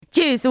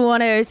Juice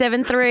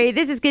 1073.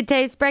 This is Good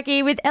Taste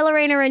Brecky with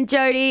Ellerina and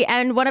Jody,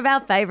 and one of our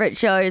favourite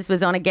shows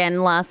was on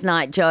again last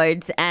night,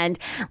 Jodes. And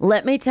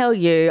let me tell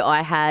you,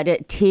 I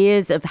had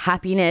tears of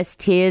happiness,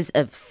 tears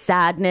of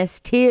sadness,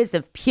 tears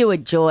of pure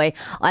joy.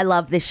 I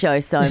love this show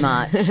so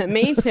much.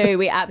 Me too.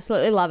 We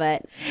absolutely love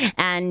it.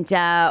 And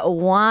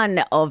one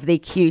of the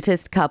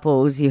cutest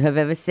couples you have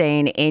ever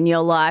seen in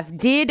your life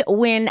did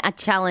win a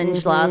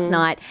challenge last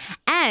night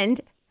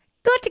and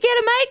got to get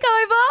a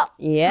makeover.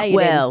 Yeah, you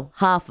Well,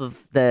 half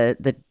of the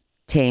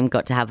team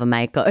got to have a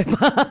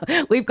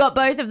makeover. We've got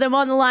both of them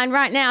on the line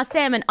right now.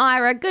 Sam and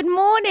Ira, good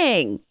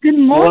morning. Good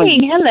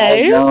morning.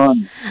 Hello.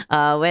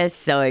 Oh, we're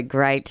so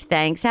great.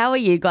 Thanks. How are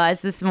you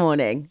guys this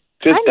morning?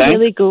 Good, I'm thanks.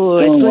 really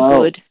good. Doing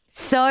well. Good.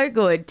 So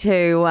good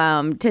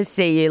to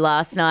see you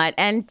last night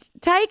and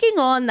taking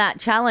on that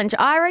challenge.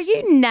 Ira,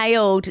 you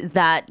nailed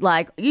that.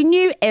 Like, you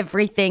knew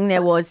everything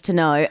there was to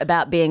know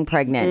about being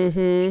pregnant.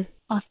 Mm-hmm.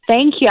 Oh,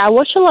 thank you. I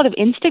watch a lot of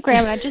Instagram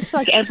and I just feel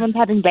like everyone's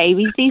having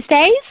babies these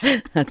days.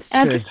 That's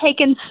And true.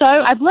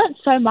 I've learnt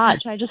so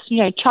much. I just,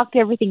 chucked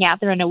everything out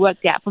there and it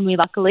worked out for me,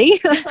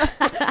 luckily.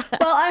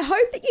 Well, I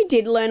hope that you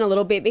did learn a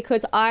little bit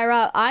because,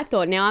 Ira, I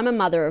thought, now I'm a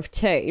mother of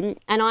two,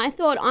 and I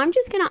thought I'm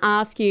just going to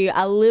ask you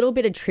a little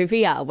bit of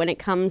trivia when it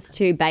comes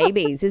to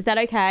babies. Is that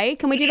okay?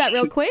 Can we do that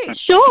real quick?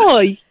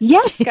 Sure.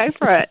 Yes, go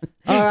for it.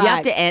 All right. You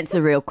have to answer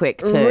real quick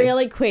too.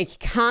 Really quick.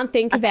 Can't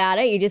think about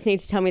it. You just need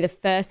to tell me the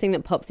first thing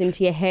that pops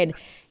into your head.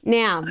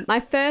 Now, my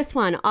first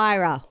one,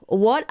 Ira,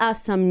 what are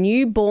some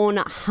newborn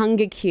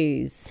hunger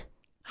cues?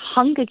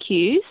 Hunger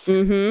cues.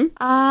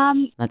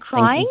 Mm-hmm. That's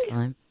Crying. thinking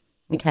time.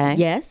 Okay.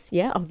 Yes,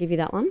 yeah, I'll give you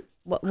that one.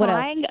 What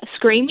Crying, else?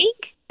 screaming,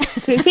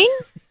 pooping.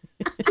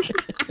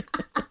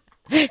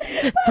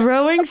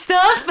 Throwing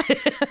stuff. Did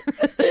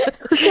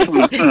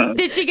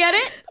she get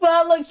it?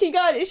 Well, look, she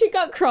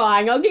got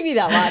crying. I'll give you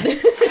that one.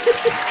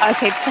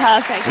 Okay,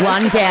 perfect.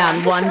 One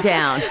down, one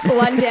down.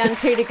 One down,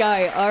 two to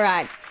go. All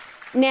right.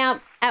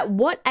 Now, at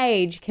what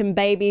age can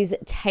babies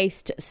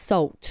taste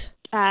salt?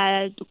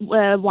 1.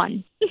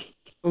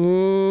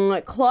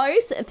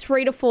 Close,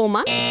 3 to 4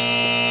 months.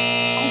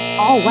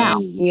 Oh, wow.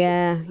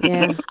 Yeah.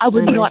 I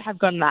would not have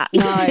gotten that.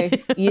 No,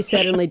 you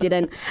certainly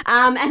didn't.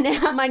 And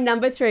now my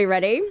number 3,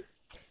 ready?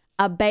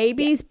 Are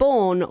babies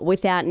born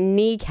without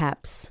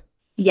kneecaps?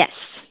 Yes.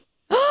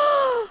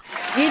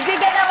 You did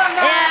get that one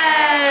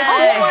Oh,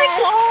 right. my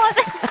God.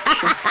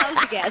 That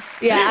was a guess.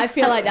 Yeah, I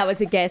feel like that was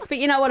a guess. But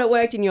you know what? It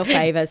worked in your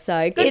favour,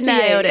 so good You for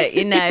nailed you. it.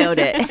 You nailed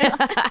it.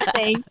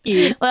 Thank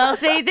you. Well,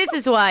 see, this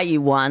is why you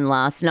won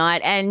last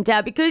night. And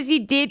because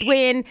you did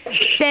win,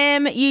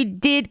 Sam, you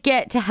did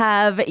get to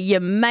have your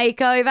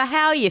makeover.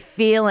 How are you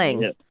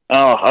feeling? Yeah.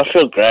 Oh, I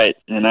feel great.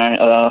 It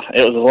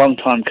was a long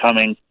time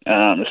coming,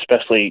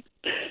 especially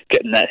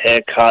getting that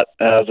haircut.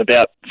 It was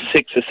about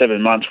 6 or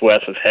 7 months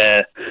worth of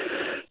hair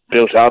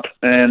built up,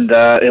 and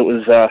it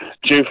was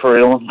due for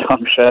a long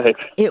time shave.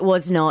 It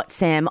was not,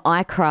 Sam.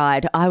 I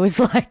cried. I was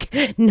like,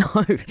 no,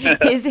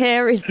 his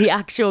hair is the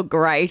actual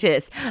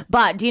greatest.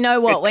 But do you know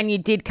what? When you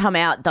did come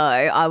out, though,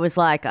 I was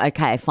like,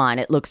 okay, fine.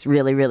 It looks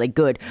really, really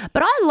good.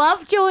 But I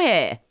loved your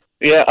hair.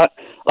 Yeah,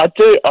 I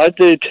do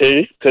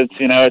too, because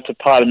it's a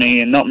part of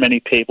me, and not many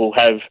people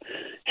have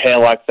hair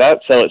like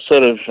that. So it's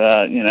sort of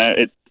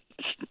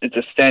it's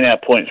a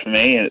standout point for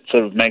me, and it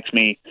sort of makes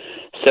me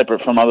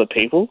separate from other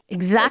people.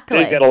 Exactly.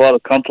 I do get a lot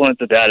of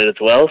compliments about it as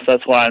well, so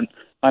that's why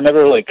I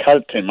never really cut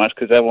it too much,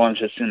 because everyone's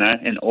just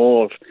in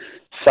awe of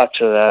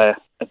such a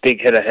big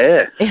head of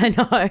hair. I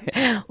know.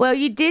 Well,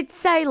 you did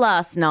say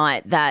last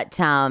night that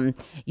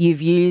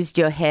you've used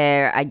your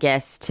hair, I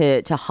guess,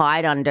 to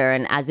hide under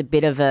and as a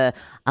bit of a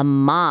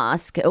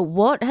mask.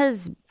 What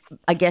has,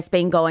 I guess,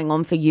 been going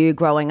on for you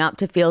growing up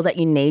to feel that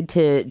you need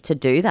to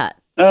do that?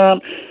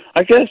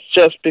 I guess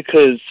just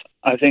because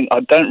I think I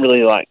don't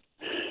really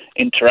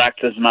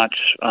interact as much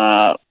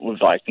with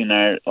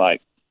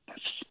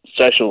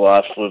social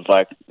life, with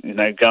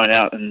going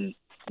out and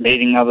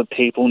meeting other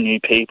people, new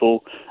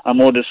people. I'm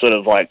more just sort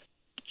of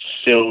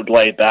chilled,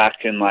 laid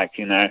back, and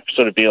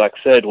sort of be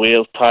third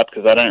wheel type,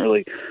 because I don't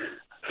really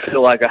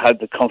feel like I had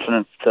the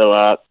confidence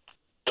to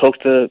talk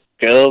to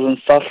girls and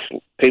stuff,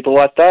 people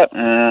like that.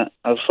 I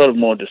was sort of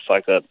more just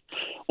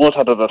more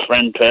type of a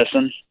friend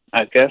person,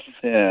 I guess.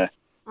 Yeah.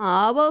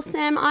 Oh, well,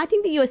 Sam, I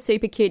think that you are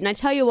super cute. And I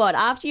tell you what,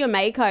 after your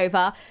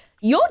makeover,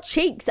 your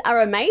cheeks are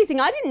amazing.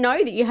 I didn't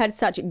know that you had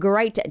such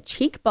great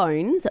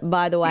cheekbones,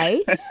 by the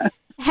way.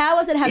 How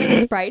was it having a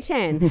spray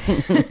tan?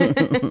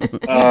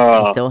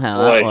 Oh, You saw how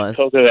boy, that was.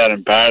 talk about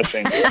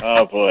embarrassing.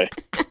 Oh, boy.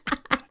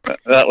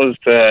 That was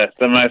the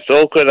most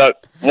awkward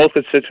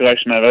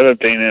situation I've ever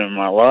been in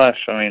my life.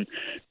 I mean,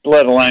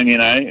 let alone,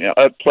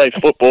 I play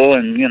football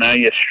and,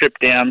 you're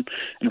stripped down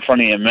in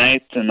front of your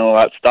mates and all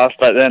that stuff,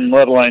 but then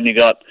let alone you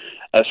got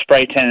a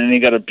spray tan and you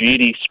got a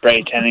beauty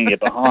spray tanning you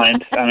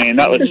behind. I mean,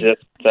 that was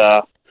just,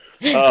 I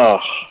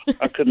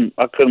couldn't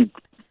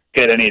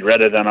get any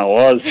redder than I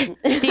was.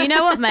 Do you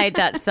know what made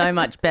that so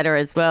much better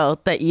as well?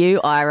 That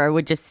you, Ira,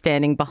 were just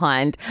standing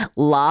behind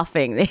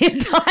laughing the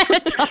entire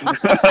time.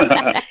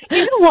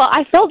 You know what?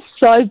 I felt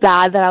so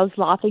bad that I was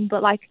laughing,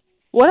 but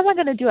what am I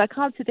going to do? I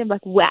can't sit there and be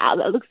like, wow,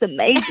 that looks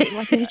amazing.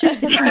 Like, it was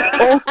just such an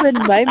awkward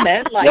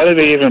moment. Like, That'd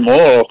be even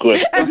more awkward.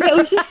 it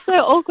was just so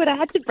awkward. I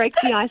had to break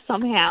the ice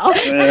somehow.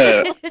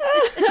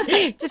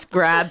 Yeah. Just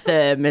grab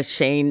the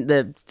machine,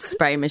 the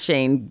spray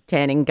machine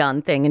tanning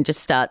gun thing and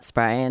just start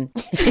spraying.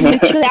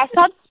 Literally, I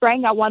started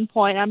spraying at one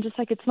point. I'm just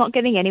like, it's not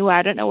getting anywhere.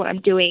 I don't know what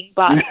I'm doing.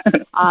 But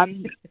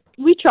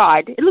we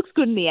tried. It looks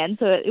good in the end,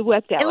 so it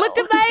worked out. It looked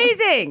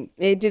amazing.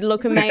 It did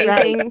look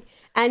amazing.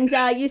 And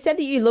you said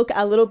that you look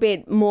a little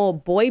bit more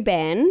boy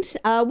band.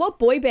 What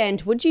boy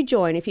band would you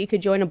join if you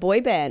could join a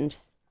boy band?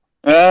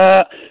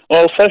 Well,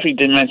 Sophie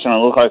did mention I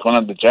look like one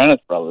of the Jonas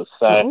Brothers,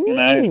 so, you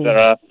know, if they're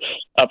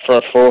up for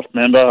a fourth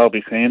member, I'll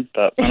be keen,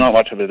 but I'm not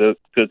much of a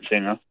good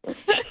singer.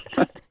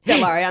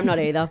 Don't worry, I'm not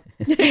either.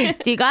 Do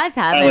you guys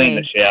have Only in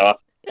any? the shower.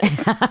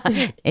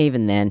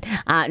 Even then.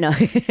 No.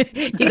 Do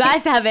you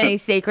guys have any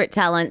secret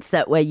talents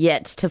that we're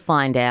yet to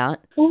find out?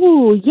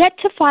 Ooh, yet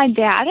to find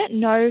out. I don't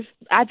know.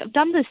 I've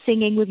done the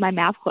singing with my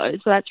mouth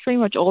closed, so that's pretty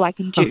much all I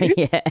can do.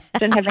 Yeah. I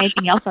don't have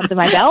anything else under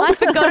my belt. I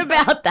forgot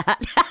about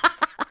that.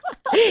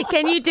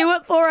 Can you do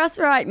it for us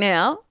right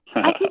now?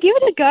 I can give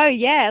it a go,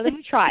 yeah. Let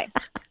me try.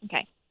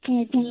 Okay.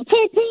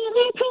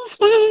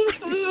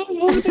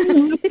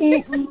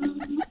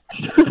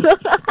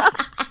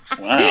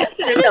 Wow.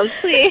 That was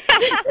clear.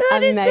 That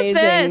is the Amazing.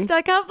 best.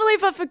 I can't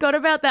believe I forgot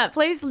about that.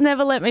 Please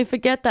never let me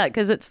forget that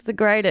because it's the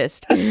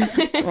greatest.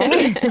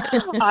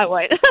 I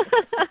won't.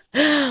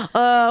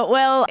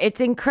 Well,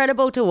 it's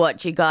incredible to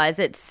watch you guys.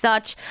 It's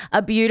such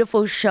a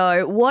beautiful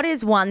show. What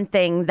is one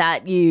thing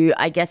that you,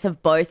 I guess,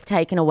 have both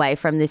taken away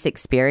from this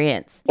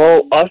experience?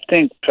 Well, I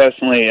think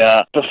personally,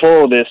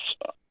 before this,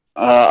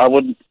 I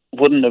wouldn't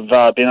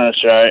have been on the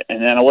show,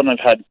 and then I wouldn't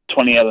have had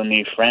 20 other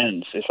new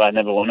friends if I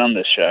never went on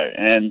this show.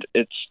 And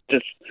it's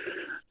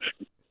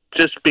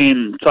just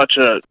been such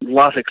a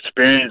life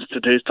experience to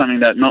do something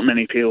that not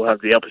many people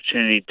have the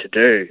opportunity to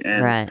do.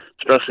 And Right.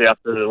 especially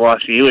after the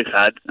last year we've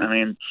had, I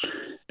mean,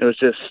 it's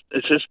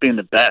just been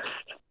the best.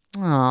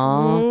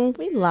 Oh,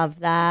 We love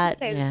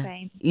that. Say the Yeah.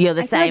 same. you're the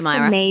I feel same, like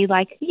for Ira. me,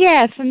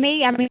 for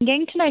me, I mean,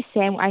 getting to know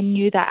Sam, I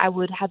knew that I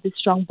would have this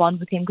strong bond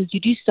with him because you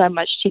do so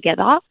much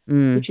together,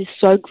 which is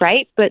so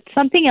great. But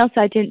something else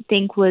I didn't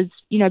think was,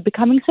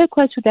 becoming so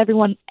close with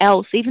everyone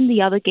else, even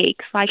the other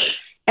geeks. Like,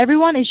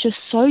 everyone is just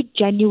so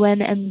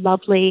genuine and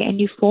lovely, and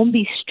you form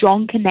these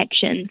strong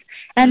connections.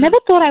 And I never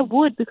thought I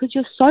would because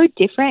you're so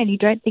different and you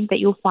don't think that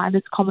you'll find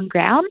this common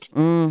ground.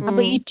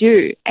 But you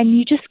do. And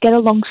you just get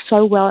along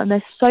so well and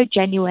they're so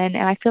genuine.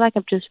 And I feel like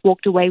I've just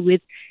walked away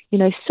with,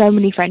 so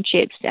many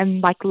friendships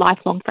and like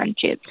lifelong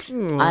friendships.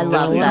 I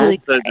love And that.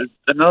 also,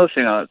 another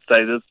thing I would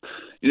say is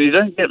you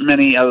don't get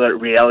many other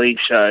reality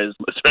shows,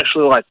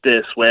 especially like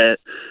this, where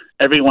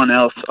everyone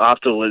else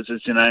afterwards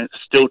is,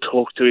 still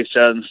talk to each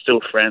other and still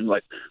friends.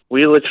 Like,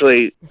 we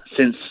literally,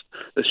 since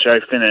the show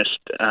finished,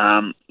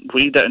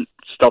 we don't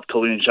stop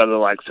talking to each other,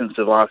 like, since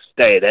the last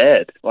day it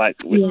aired. Like,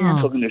 we're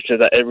talking to each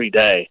other every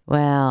day.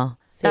 Wow.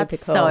 Super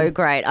That's cool. so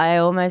great. I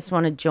almost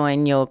want to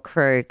join your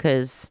crew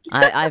because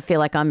I feel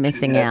like I'm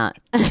missing out.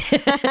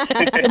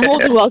 You're more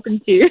than welcome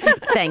to.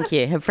 Thank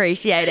you.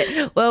 Appreciate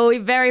it. Well, we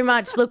very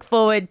much look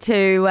forward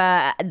to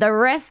the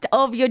rest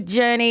of your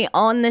journey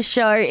on the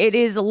show. It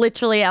is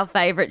literally our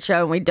favourite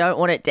show and we don't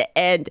want it to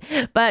end.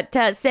 But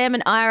Sam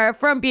and Ira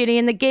from Beauty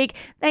and the Geek,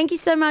 thank you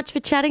so much for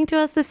chatting to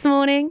us this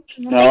morning.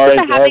 No worries,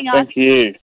 for having guys. us. Thank you.